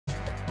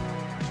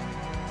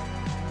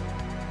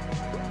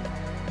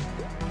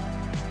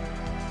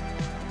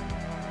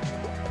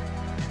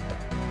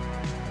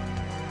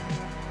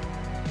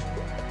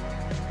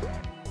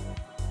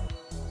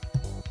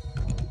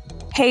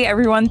Hey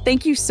everyone,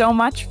 thank you so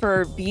much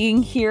for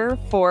being here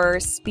for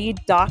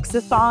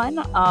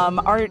SpeedDocsAthon.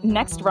 Our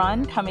next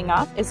run coming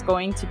up is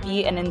going to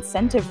be an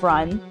incentive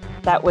run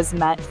that was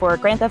meant for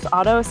Grand Theft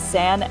Auto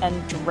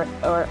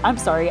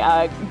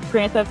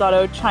Grand Theft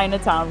Auto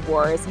Chinatown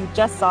Wars. You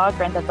just saw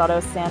Grand Theft Auto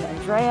San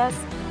Andreas,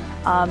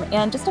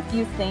 and just a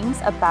few things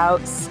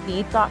about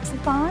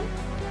SpeedDocsAthon.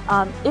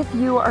 If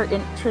you are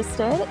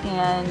interested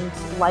and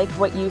like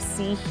what you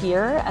see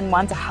here and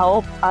want to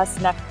help us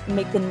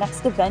make the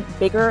next event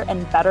bigger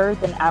and better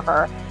than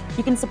ever,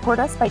 you can support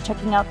us by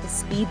checking out the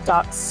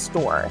SpeedDocs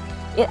store.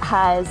 It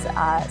has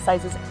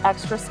sizes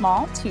extra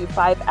small to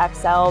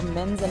 5XL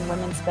men's and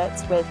women's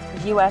fits with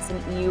US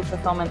and EU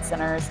fulfillment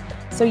centers,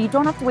 so you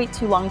don't have to wait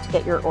too long to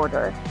get your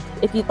order.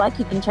 If you'd like,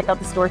 you can check out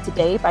the store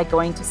today by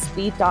going to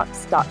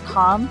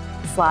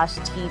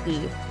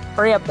speeddocs.com/TV.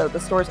 Hurry up though, the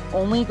store is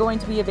only going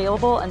to be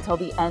available until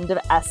the end of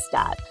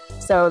SDAT.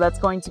 So that's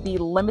going to be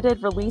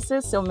limited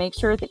releases, so make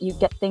sure that you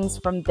get things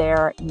from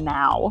there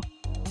now.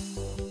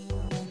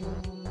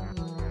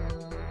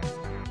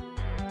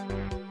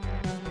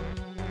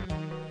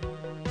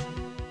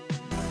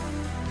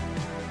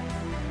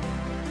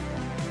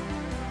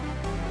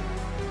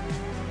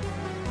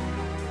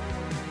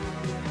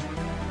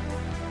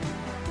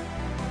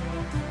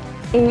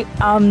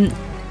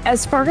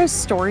 As far as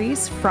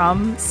stories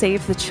from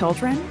Save the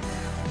Children,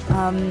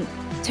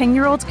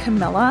 10-year-old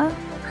Camilla,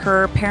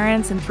 her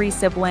parents and 3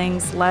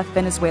 siblings left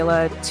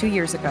Venezuela 2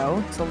 years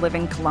ago to live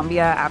in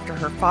Colombia after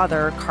her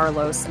father,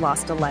 Carlos,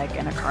 lost a leg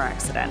in a car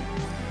accident.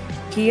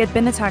 He had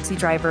been a taxi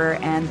driver,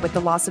 and with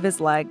the loss of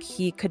his leg,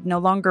 he could no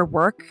longer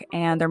work,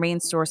 and their main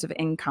source of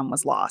income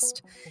was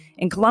lost.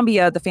 In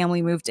Colombia, the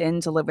family moved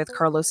in to live with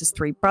Carlos's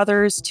 3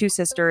 brothers, 2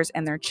 sisters,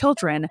 and their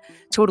children,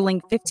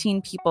 totaling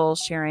 15 people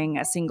sharing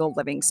a single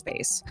living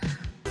space.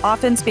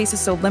 Often, space is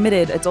so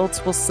limited,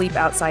 adults will sleep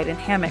outside in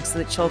hammocks so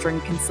that children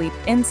can sleep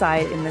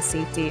inside in the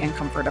safety and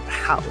comfort of the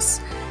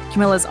house.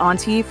 Camilla's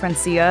auntie,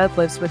 Francia,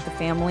 lives with the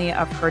family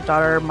of her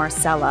daughter,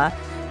 Marcela,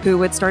 who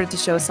had started to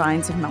show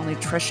signs of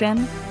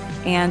malnutrition.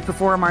 And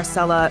before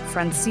Marcela,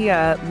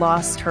 Francia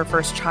lost her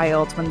first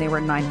child when they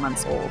were 9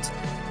 months old.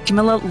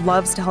 Camilla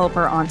loves to help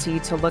her auntie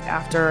to look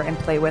after and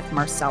play with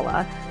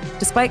Marcela.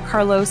 Despite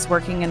Carlos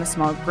working in a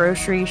small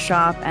grocery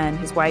shop and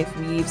his wife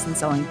weaves and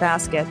selling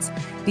baskets,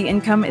 the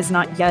income is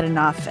not yet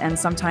enough, and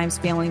sometimes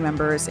family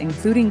members,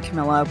 including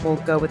Camilla, will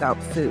go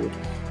without food.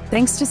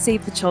 Thanks to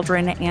Save the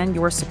Children and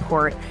your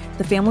support,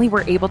 the family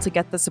were able to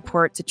get the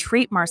support to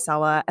treat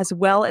Marcela, as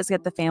well as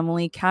get the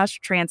family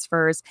cash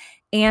transfers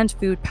and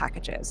food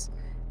packages.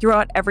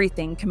 Throughout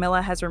everything,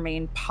 Camilla has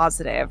remained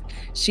positive.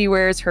 She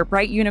wears her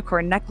bright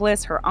unicorn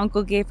necklace her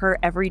uncle gave her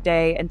every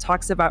day and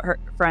talks about her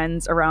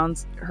friends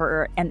around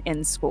her and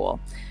in school.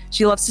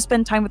 She loves to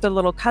spend time with her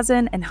little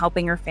cousin and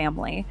helping her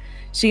family.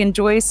 She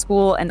enjoys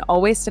school and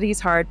always studies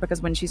hard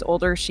because when she's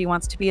older, she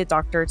wants to be a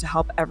doctor to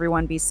help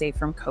everyone be safe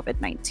from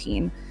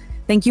COVID-19.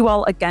 Thank you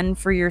all again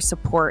for your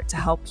support to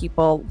help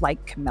people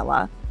like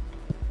Camilla.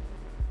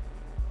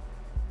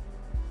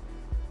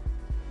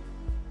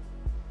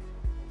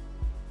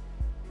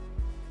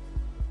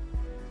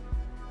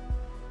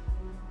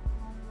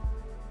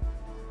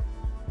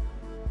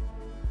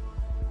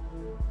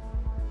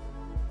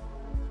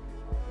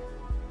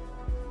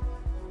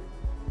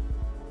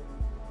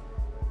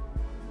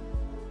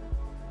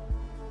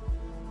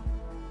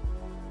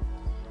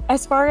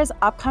 As far as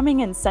upcoming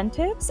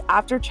incentives,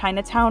 after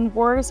Chinatown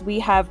Wars, we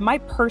have my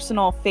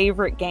personal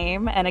favorite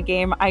game and a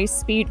game I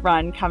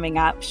speedrun coming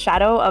up,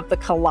 Shadow of the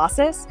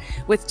Colossus,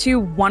 with 2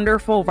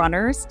 wonderful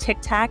runners, Tic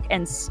Tac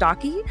and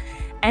Stocky.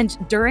 And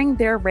during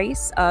their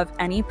race of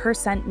any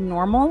percent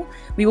normal,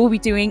 we will be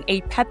doing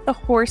a Pet the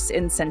Horse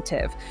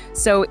incentive.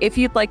 So if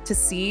you'd like to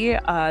see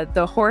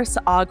the horse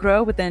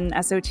aggro within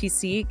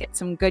SOTC, get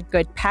some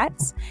good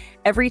pets,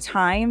 every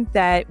time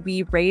that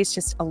we raise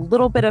just a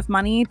little bit of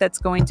money that's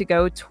going to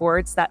go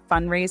towards that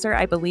fundraiser,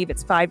 I believe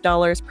it's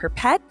 $5 per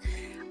pet,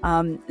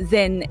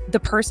 then the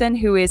person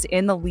who is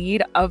in the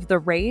lead of the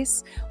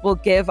race will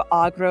give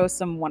Agro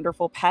some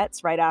wonderful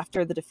pets right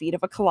after the defeat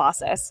of a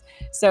Colossus.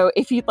 So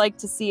if you'd like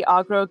to see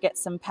Agro get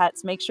some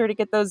pets, make sure to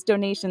get those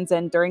donations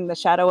in during the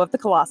Shadow of the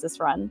Colossus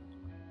run.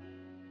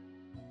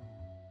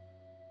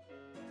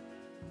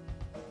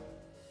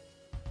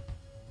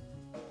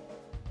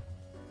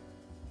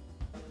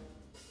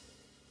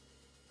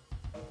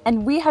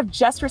 And we have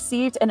just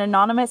received an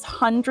anonymous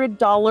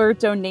 $100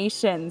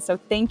 donation. So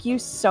thank you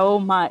so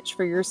much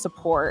for your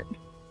support.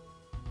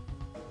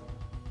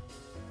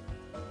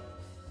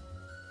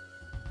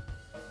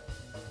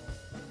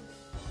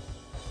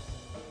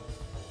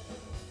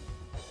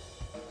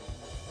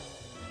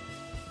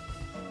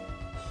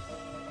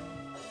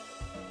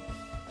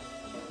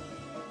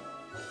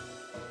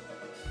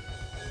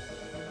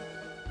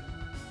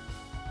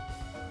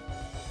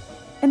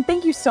 And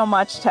thank you so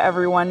much to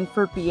everyone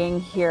for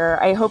being here.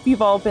 I hope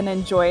you've all been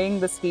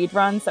enjoying the speed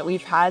runs that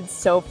we've had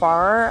so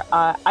far.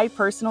 I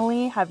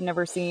personally have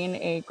never seen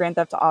a Grand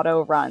Theft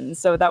Auto run,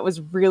 so that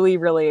was really,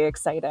 really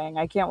exciting.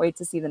 I can't wait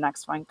to see the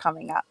next one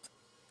coming up.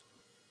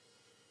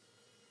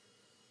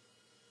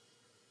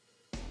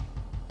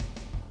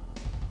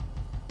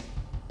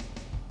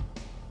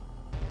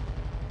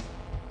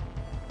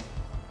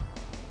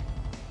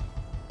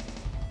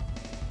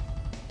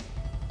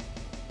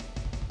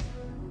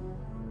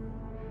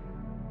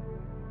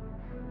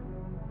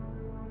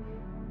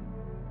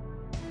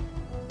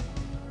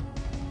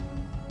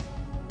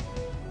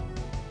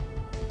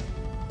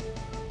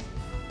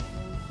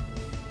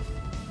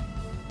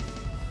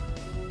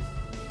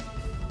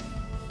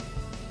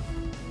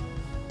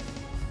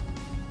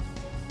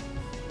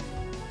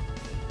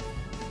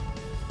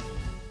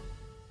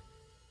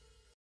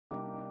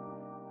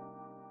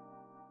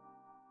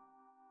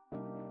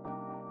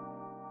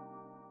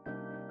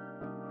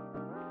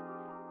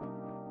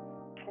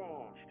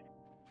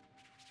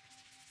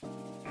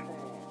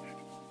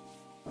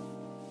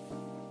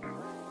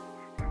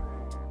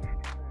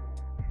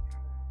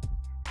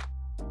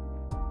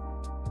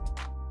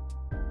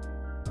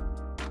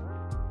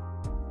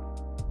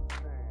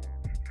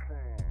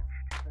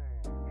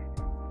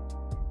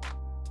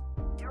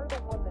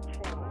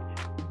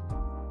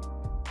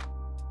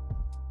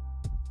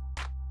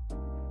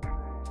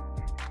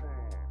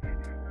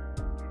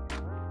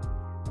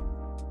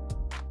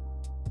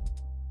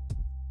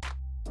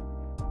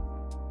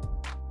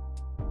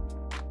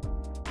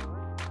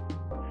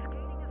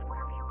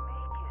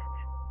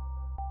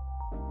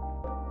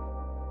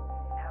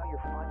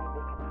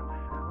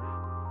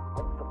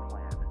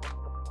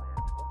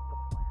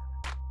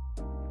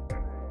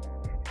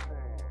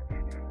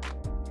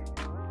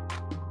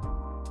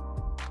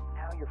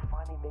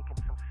 making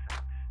some sense.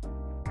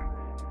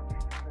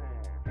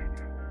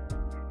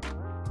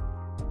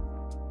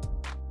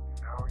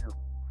 Now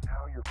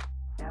you're king.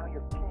 Now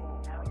you're king.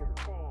 Now you're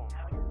king.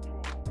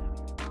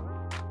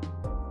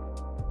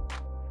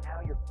 Now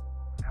you're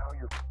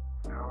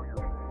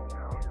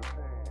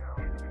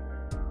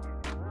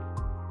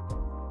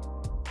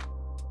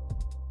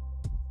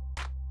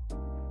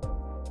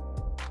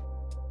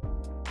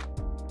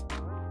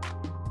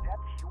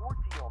That's your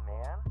deal,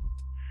 man.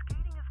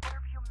 Skating is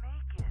whatever you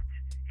make it.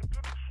 It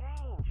didn't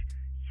change.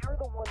 You're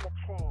the one that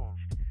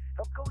changed.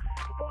 Now go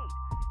skate.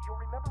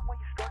 You'll remember why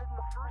you started in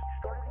the first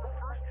place.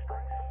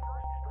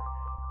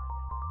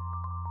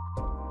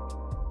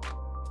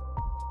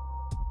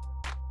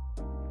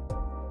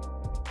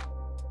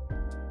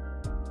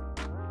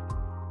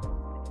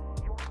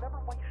 You'll remember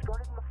why you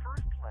started in the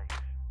first place.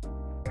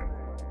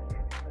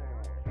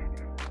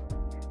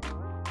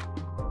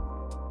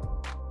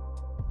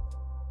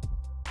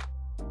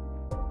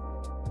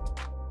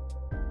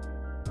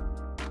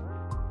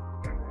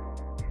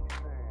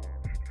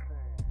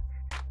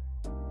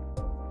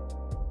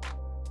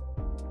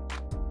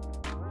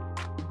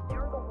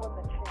 You're the one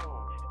that changed.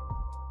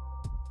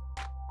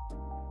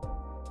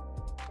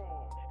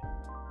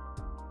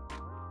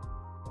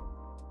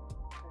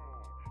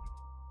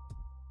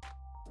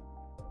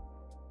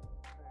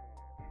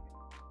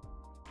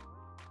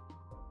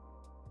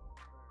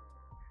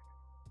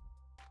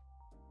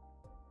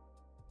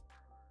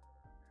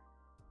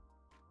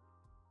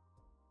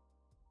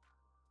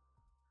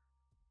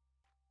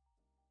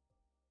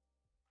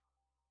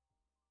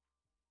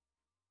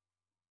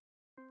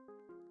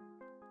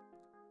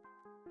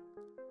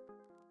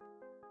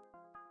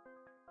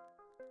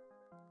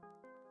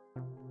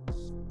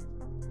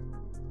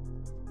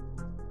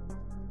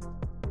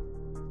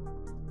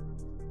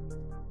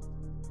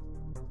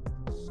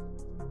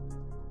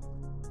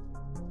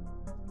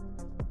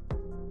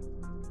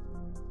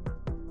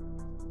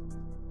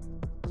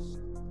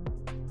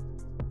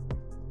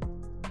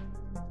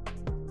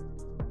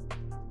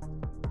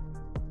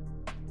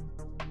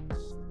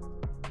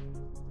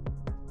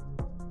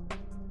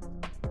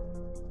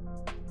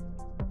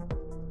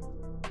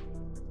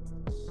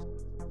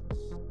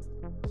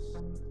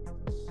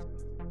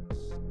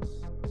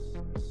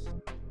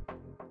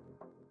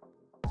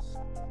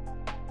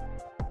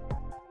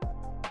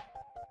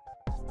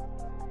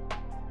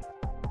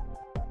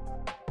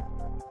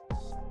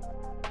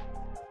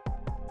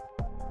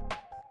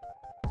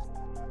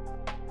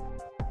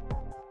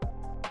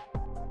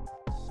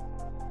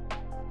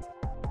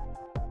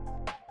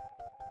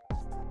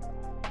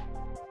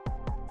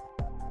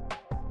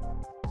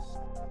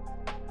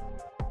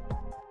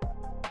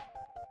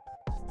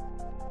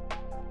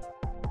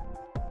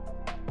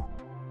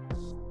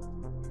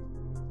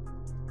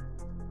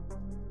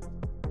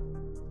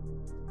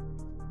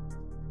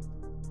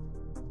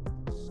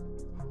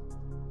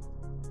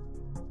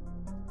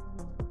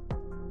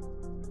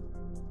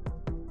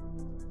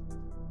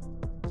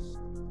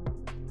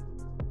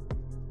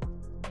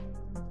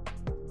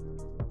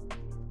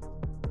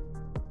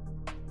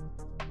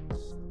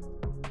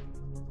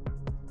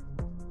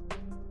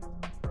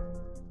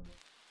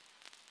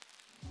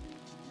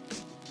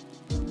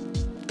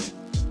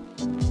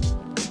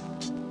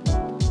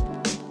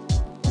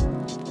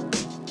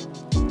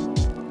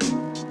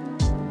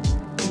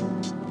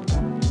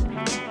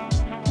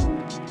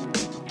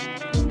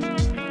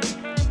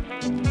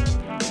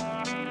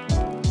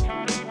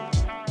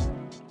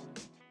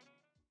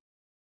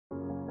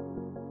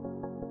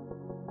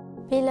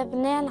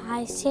 بلبنان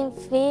عايشين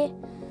في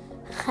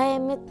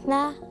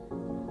خيمتنا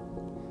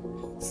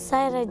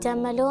صايرة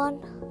جملون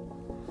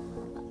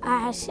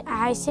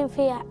عايشين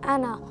فيها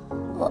أنا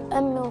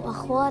وأمي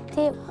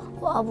وأخواتي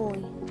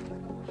وأبوي.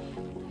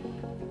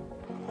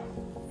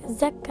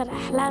 أتذكر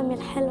أحلامي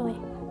الحلوة،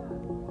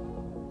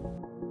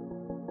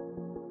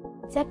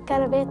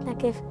 أتذكر بيتنا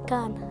كيف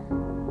كان،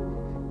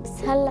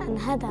 بس هلأ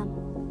انهدم.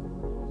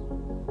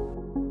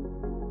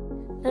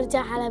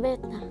 نرجع على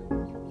بيتنا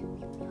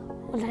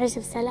ونعيش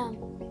بسلام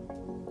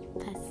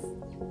بس.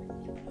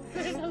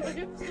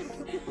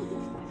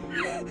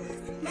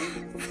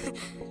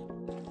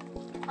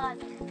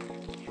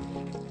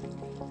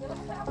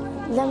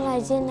 لما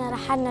جينا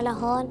رحلنا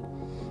لهون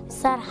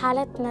صار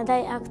حالتنا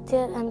ضيقة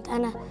كتير. قمت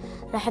أنا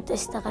رحت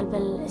أشتغل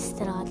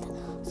بالاستيراد.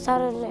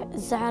 صاروا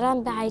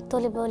الزعران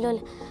بعيطولي بيقولوا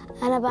لي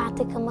أنا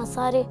بعطيك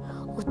مصاري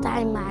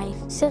وتعي معي.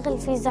 شغل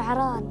في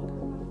زعران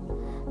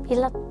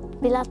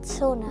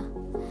بيلطشونا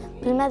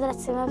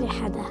بالمدرسة، ما في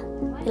حدا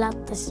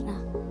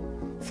بيلطشنا،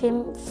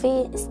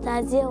 في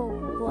استاذية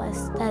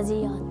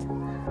واستاذيات.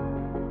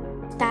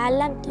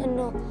 تعلمت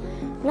إنه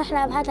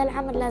نحن بهذا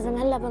العمر لازم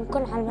هلا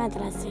بنكون على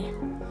المدرسة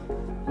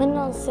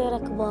منه نصير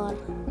كبار.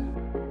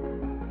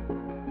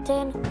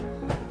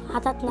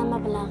 عطتنا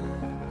مبلغ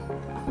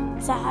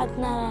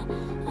ساعدنا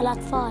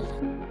الأطفال.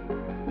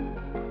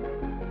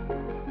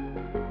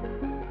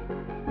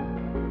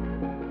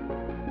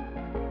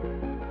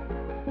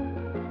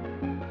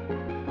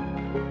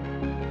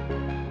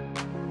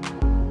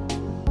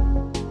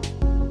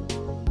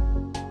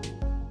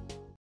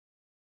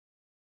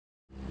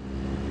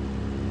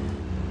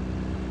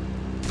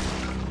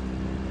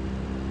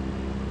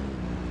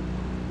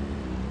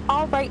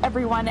 right,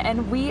 everyone,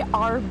 and we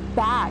are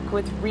back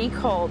with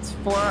Riekelt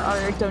for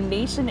our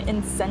donation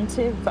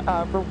incentive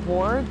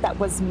reward that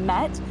was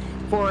met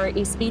for a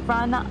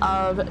speedrun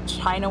of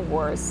Chinatown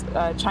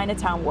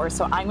Wars.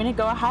 So I'm going to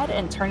go ahead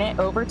and turn it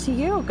over to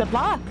you. Good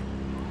luck.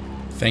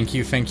 Thank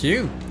you, thank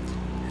you.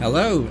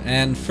 Hello,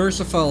 and first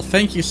of all,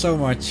 thank you so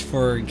much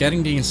for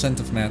getting the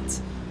incentive met.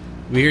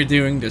 We are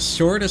doing the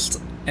shortest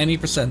any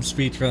percent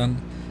speedrun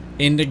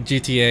in the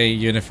GTA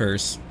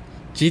universe.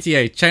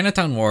 GTA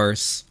Chinatown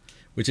Wars,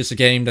 which is a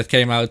game that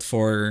came out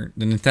for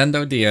the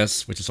Nintendo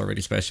DS, which is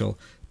already special,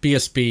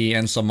 PSP,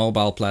 and some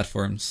mobile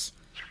platforms.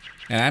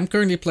 And I'm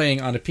currently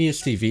playing on the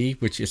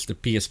PSTV, which is the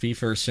PSP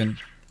version.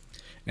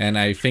 And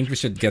I think we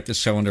should get this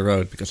show on the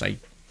road, because I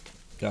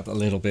got a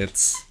little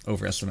bit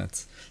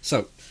overestimated.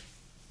 So,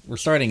 we're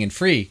starting in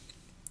 3,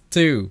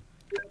 2,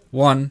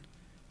 1,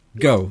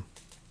 go.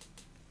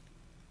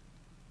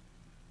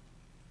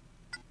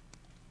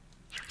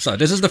 So,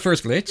 this is the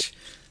first glitch.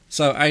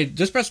 So I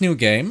just press new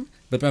game,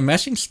 but when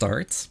meshing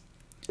starts,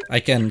 I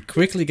can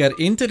quickly get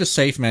into the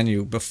save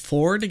menu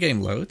before the game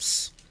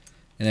loads,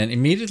 and then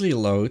immediately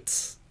load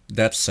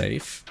that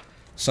save.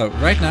 So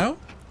right now,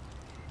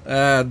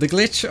 the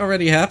glitch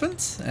already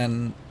happened,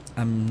 and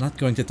I'm not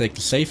going to take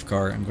the safe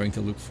car, I'm going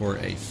to look for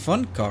a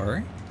fun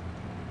car.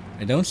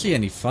 I don't see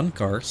any fun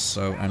cars,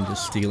 so I'm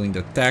just stealing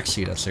the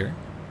taxi that's here.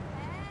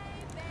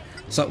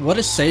 So what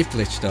a save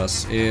glitch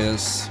does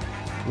is,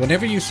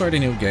 whenever you start a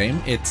new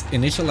game, it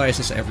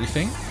initializes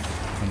everything.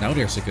 Oh, now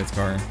there's a good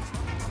car.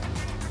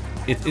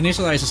 It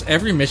initializes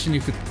every mission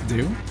you could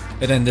do,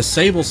 and then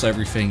disables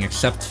everything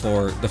except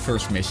for the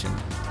first mission.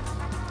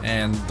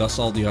 And does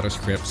all the other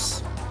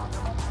scripts.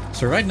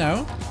 So right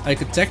now, I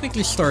could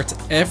technically start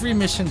every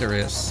mission there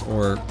is,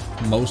 or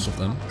most of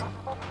them.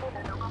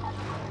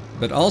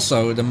 But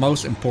also, the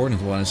most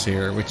important one is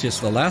here, which is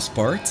the last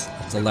part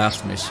of the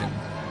last mission.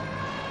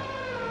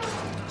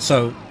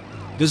 So,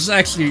 this is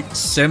actually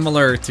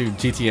similar to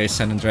GTA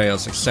San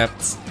Andreas,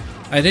 except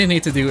I didn't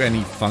need to do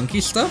any funky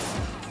stuff.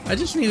 I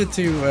just needed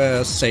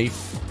to save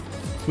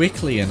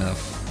quickly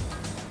enough.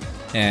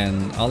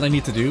 And all I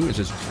need to do is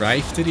just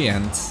drive to the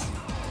end.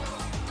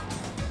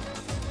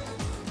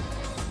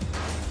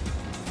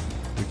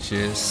 Which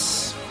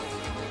is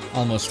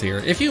almost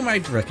here. If you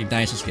might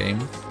recognize this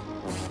game,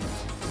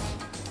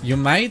 you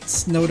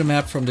might know the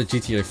map from the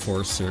GTA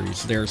 4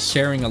 series. They're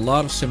sharing a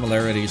lot of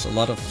similarities, a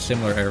lot of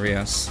similar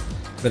areas.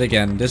 But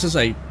again, this is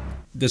a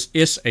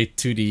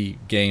 2D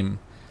game,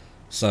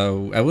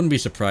 so I wouldn't be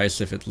surprised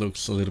if it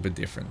looks a little bit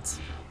different.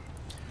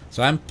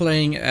 So I'm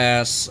playing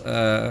as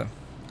I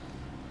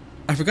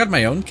forgot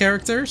my own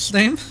character's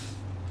name,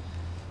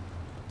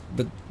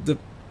 but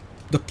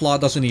the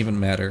plot doesn't even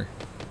matter.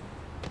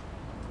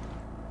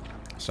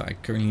 So I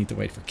currently need to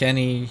wait for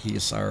Kenny. He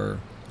is our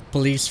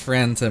police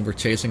friend, and we're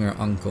chasing our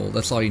uncle.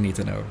 That's all you need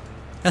to know.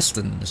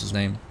 Heston is his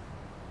name.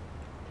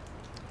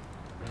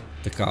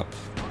 The cop.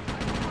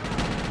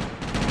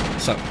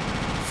 So,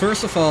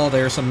 first of all,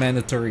 there's a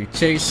mandatory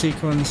chase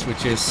sequence,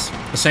 which is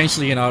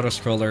essentially an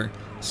auto-scroller.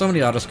 So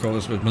many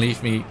auto-scrollers, but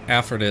believe me,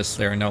 after this,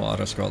 there are no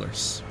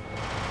auto-scrollers.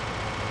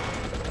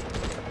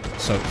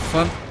 So,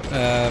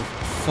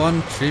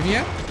 fun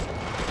trivia.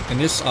 In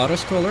this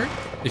auto-scroller,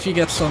 if you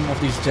get some of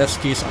these jet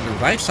skis on the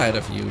right side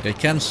of you, they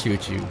can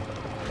shoot you.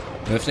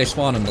 But if they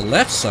spawn on the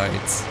left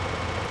side,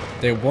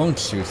 they won't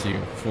shoot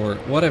you for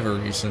whatever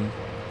reason.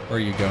 Or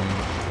you're going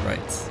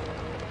right.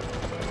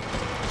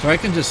 So I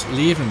can just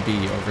leave and be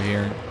over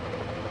here.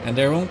 And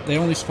they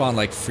only spawn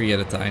like 3 at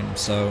a time,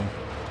 so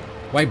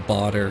why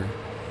bother?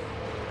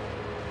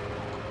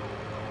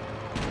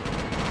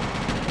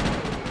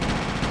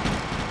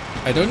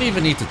 I don't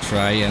even need to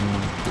try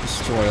and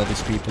destroy all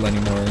these people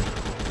anymore.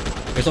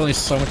 There's only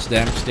so much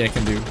damage they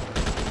can do.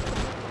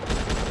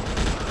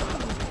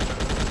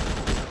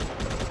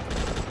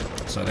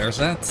 So there's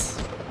that.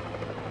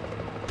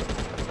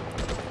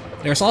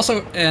 There's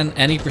also an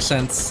any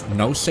percent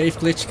no save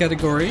glitch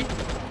category,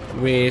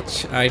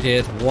 which I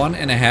did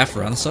 1.5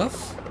 runs of.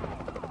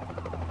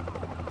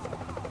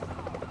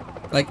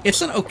 Like,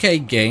 it's an okay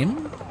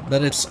game,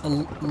 but it's a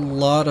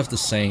lot of the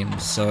same,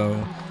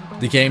 so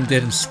the game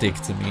didn't stick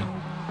to me.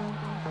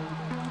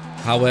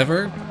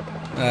 However,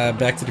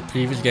 back to the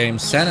previous game,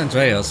 San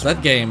Andreas,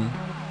 that game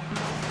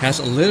has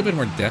a little bit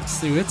more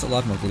depth to it, a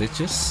lot more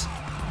glitches.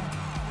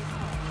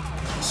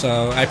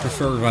 So I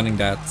prefer running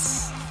that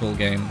full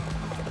game.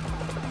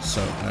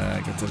 So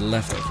go to the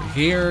left over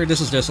here.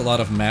 This is just a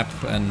lot of map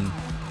and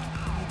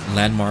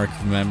landmark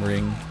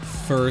remembering.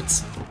 Third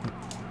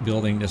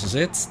building, this is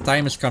it.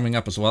 Time is coming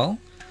up as well.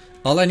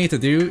 All I need to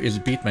do is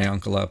beat my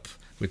uncle up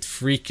with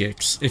 3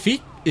 kicks. If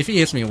he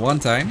hits me 1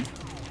 time,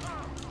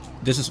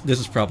 this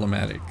is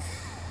problematic.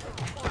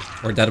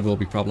 Or that will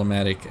be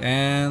problematic.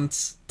 And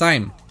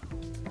time.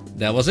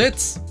 That was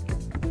it.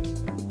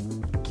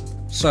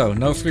 So,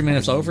 no 3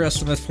 minutes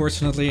overestimate,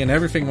 fortunately, and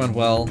everything went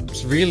well.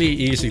 It's really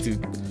easy to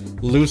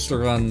lose the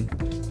run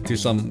to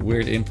some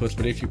weird inputs,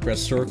 but if you press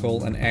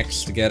circle and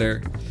X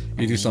together,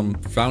 you do some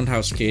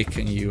roundhouse kick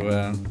and you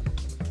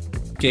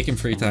kick him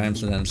 3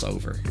 times and then it's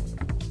over.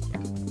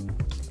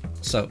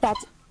 So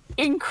That's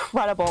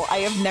incredible. I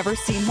have never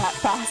seen that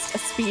fast a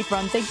speed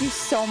run. Thank you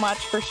so much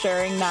for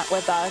sharing that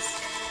with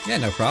us. yeah,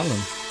 no problem.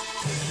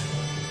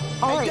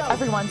 All right,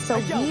 everyone. So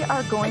we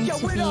are going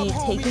to be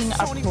taking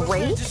a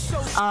break.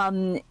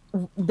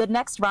 The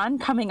next run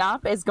coming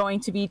up is going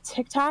to be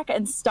Tic Tac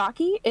and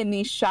Stocky in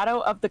the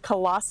Shadow of the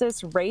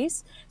Colossus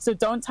race. So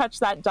don't touch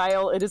that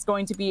dial. It is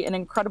going to be an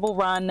incredible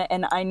run.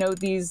 And I know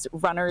these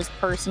runners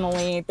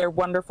personally. They're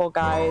wonderful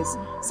guys.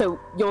 So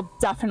you'll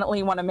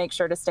definitely want to make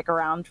sure to stick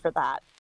around for that.